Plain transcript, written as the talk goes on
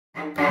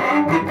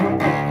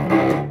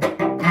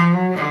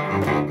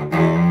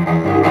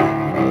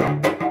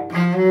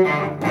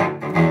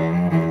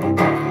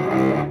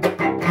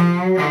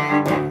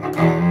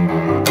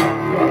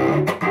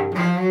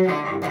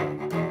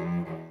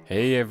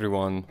Hey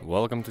everyone,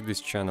 welcome to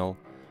this channel.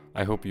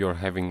 I hope you're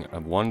having a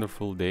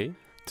wonderful day.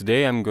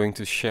 Today I'm going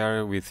to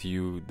share with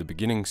you the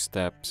beginning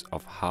steps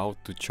of how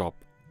to chop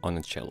on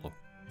a cello.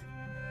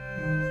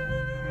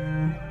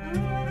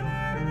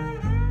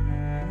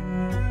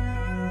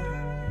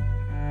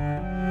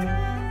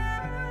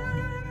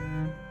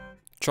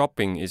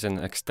 Chopping is an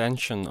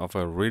extension of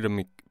a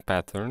rhythmic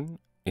pattern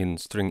in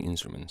string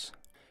instruments.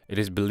 It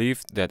is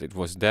believed that it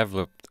was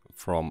developed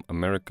from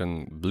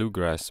American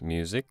bluegrass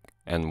music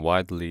and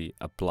widely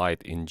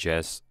applied in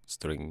jazz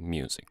string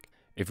music.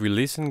 If we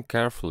listen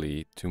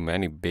carefully to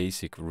many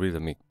basic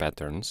rhythmic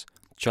patterns,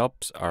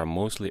 chops are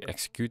mostly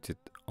executed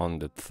on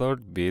the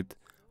third beat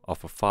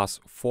of a fast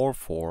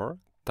 4/4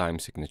 time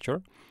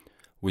signature,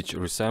 which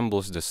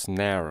resembles the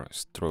snare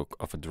stroke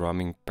of a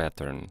drumming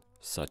pattern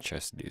such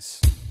as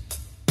this.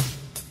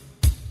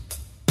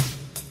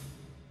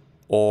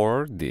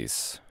 Or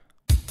this.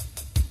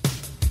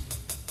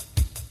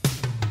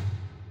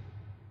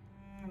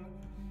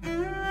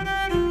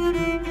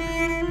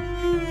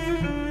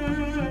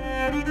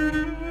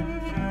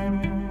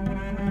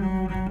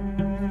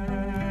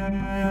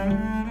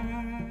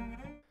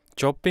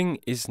 Chopping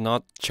is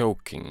not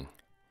choking.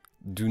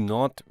 Do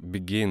not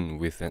begin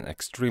with an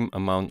extreme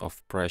amount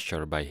of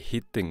pressure by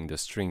hitting the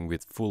string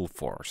with full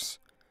force.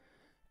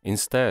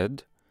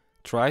 Instead,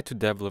 try to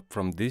develop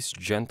from this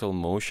gentle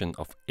motion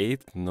of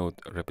 8th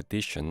note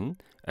repetition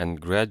and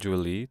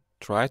gradually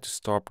try to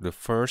stop the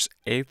first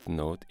 8th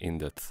note in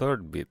the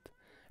third beat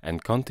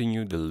and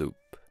continue the loop.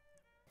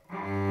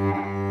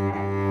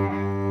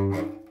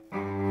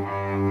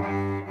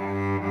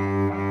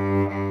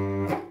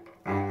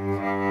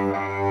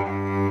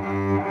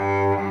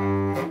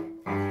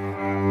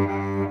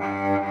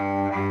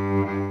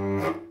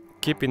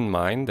 Keep in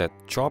mind that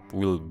chop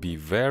will be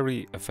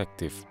very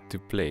effective to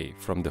play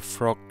from the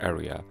frog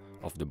area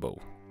of the bow.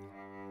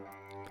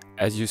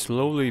 As you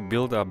slowly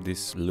build up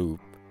this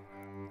loop,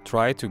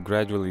 try to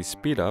gradually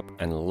speed up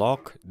and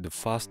lock the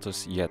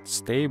fastest yet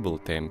stable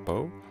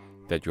tempo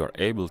that you are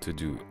able to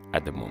do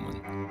at the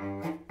moment.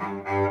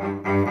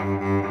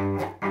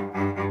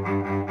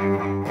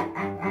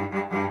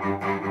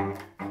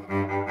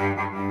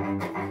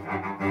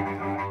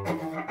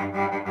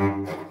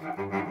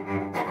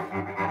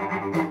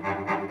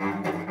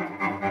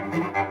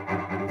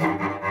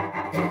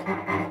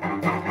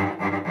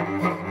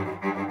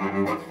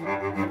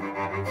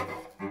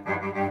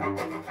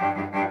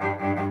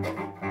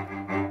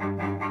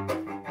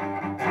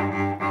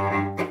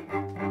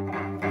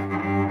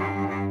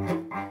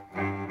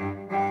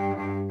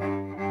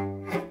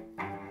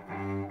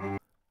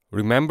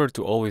 Remember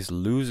to always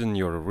loosen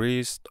your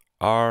wrist,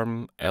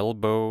 arm,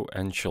 elbow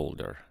and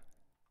shoulder.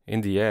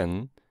 In the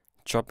end,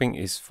 chopping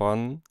is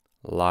fun,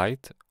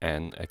 light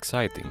and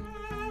exciting.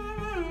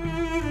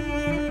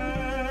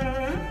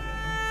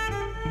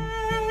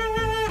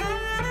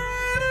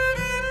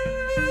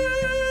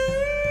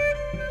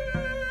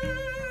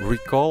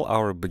 Recall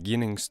our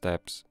beginning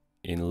steps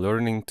in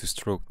learning to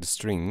stroke the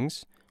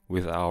strings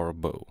with our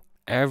bow.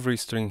 Every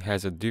string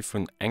has a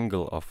different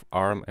angle of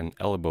arm and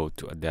elbow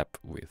to adapt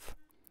with.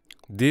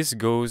 This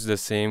goes the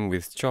same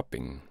with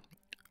chopping.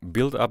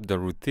 Build up the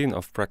routine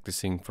of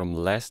practicing from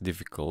less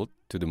difficult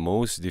to the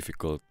most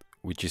difficult,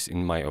 which is,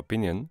 in my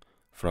opinion,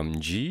 from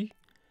G,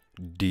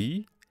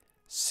 D,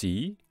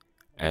 C,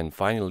 and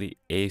finally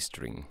A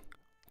string.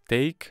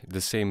 Take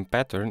the same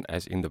pattern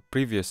as in the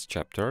previous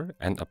chapter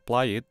and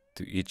apply it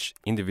to each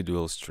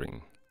individual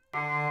string.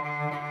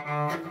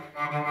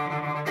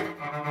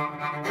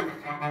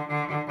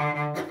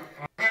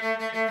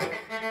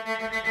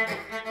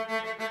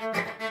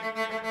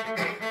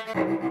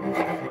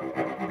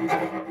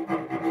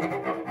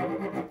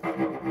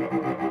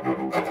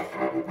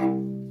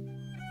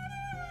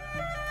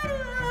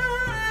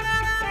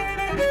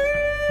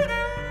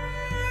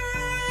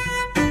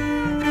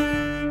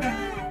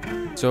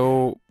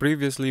 So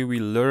previously we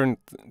learned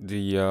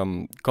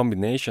the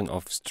combination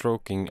of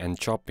stroking and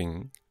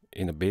chopping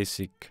in a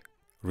basic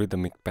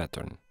rhythmic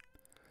pattern.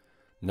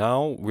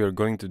 Now we are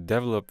going to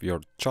develop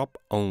your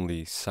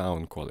chop-only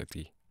sound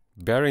quality.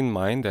 Bear in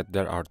mind that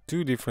there are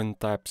two different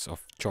types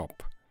of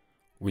chop,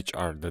 which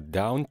are the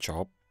down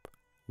chop,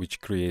 which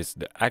creates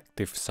the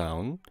active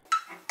sound,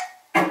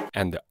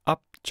 and the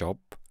up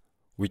chop,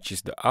 which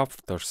is the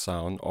after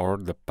sound or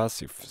the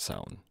passive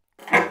sound.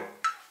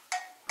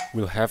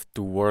 We'll have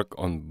to work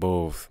on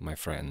both, my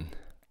friend.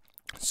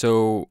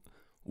 So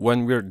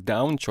when we're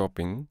down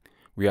chopping,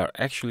 we are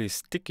actually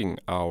sticking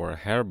our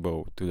hair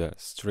bow to the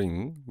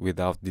string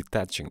without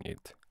detaching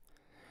it.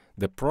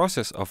 The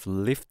process of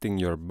lifting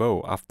your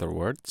bow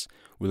afterwards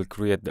will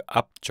create the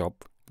up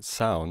chop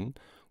sound,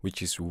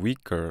 which is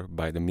weaker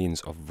by the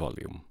means of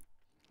volume.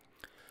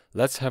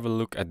 Let's have a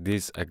look at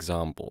these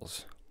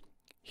examples.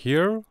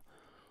 Here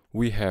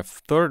we have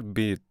third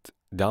beat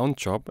down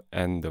chop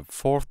and the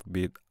fourth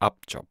beat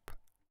up chop.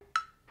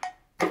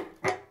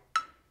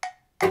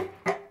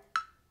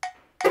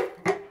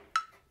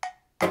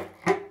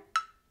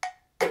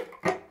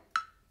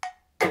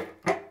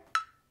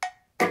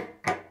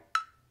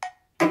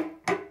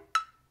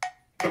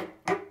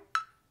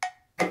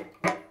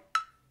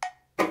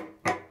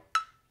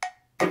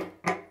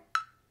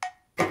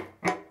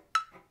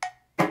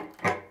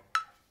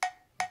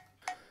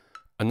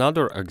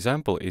 Another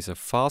example is a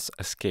fast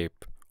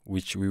escape,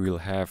 which we will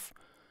have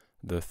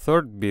the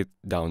third beat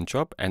down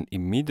chop and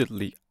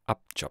immediately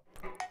up chop.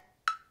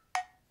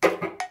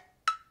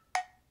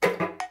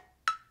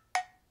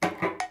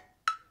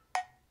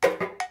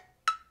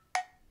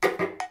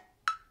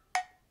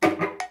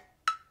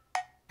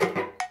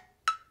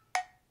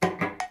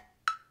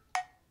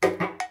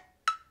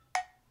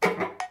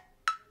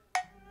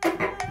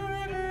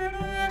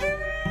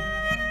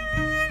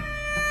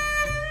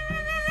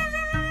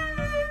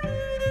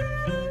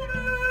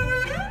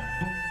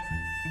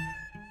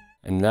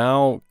 And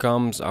now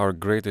comes our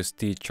greatest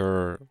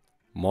teacher,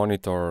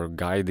 monitor,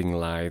 guiding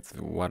light,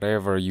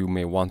 whatever you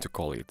may want to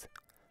call it,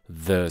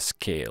 the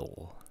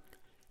scale.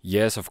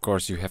 Yes, of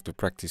course, you have to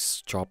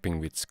practice chopping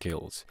with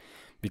scales,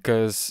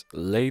 because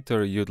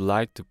later you'd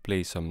like to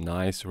play some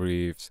nice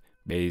riffs,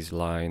 bass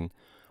line,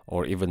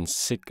 or even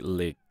sick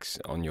licks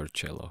on your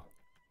cello.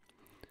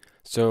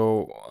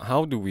 So,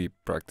 how do we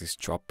practice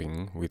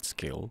chopping with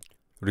scale?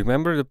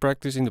 Remember the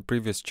practice in the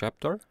previous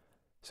chapter?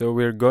 So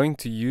we're going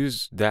to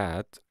use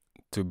that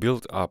to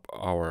build up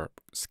our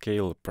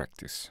scale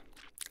practice.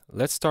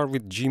 Let's start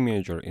with G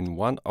major in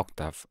 1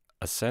 octave,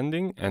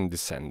 ascending and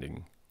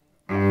descending.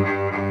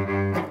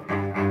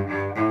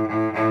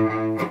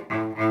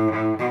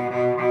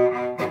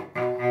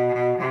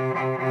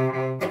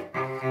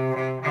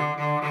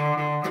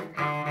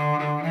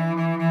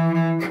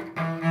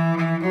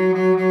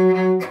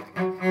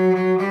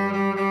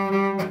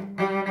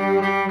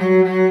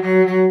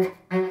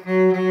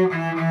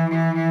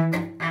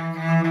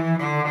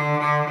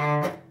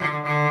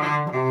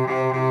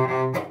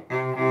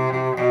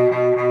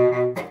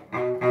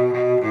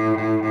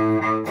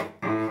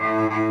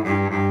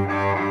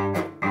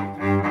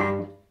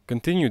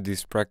 Continue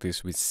this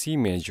practice with C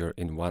major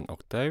in 1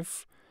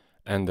 octave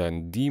and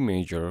then D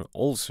major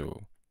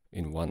also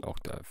in 1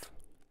 octave.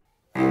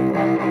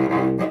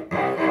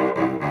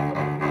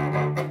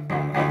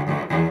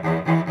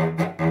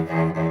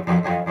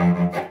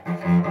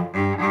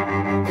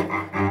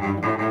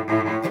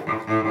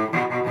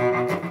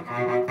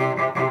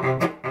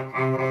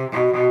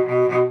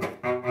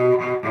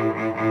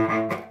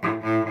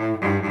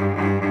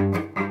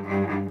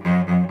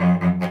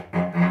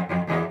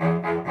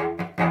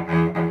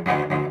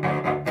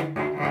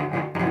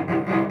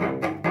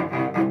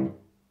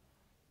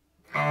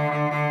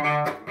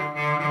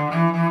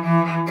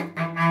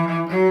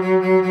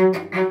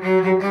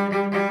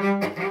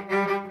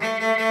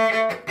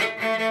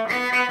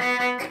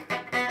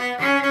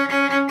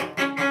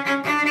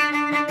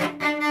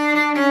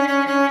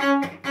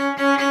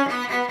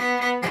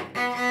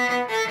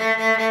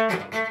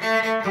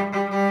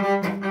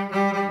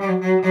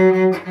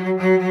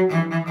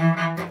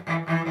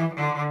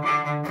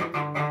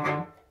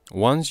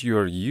 Once you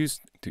are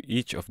used to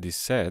each of these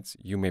sets,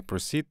 you may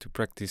proceed to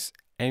practice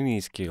any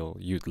scale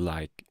you'd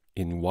like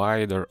in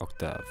wider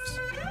octaves.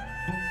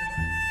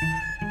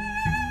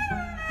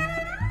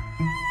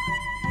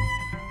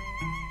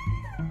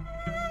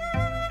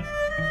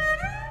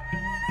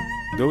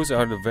 Those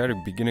are the very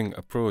beginning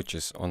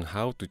approaches on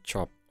how to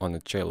chop on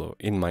a cello,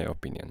 in my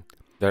opinion.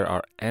 There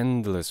are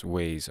endless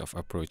ways of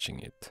approaching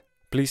it.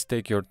 Please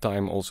take your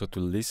time also to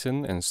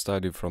listen and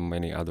study from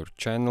many other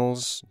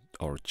channels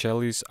or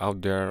cellists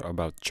out there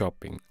about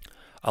chopping.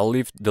 I'll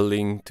leave the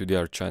link to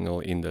their channel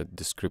in the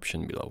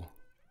description below.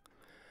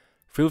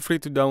 Feel free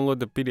to download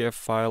the PDF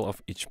file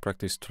of each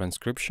practice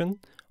transcription,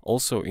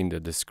 also in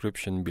the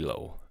description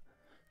below.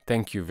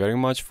 Thank you very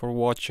much for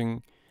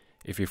watching.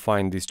 If you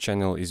find this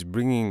channel is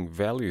bringing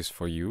values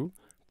for you,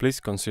 please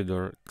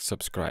consider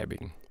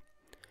subscribing.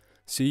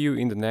 See you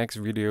in the next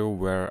video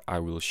where I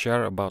will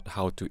share about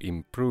how to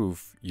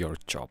improve your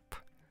chop.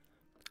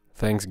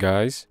 Thanks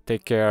guys,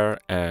 take care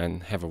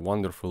and have a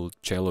wonderful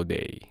cello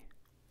day.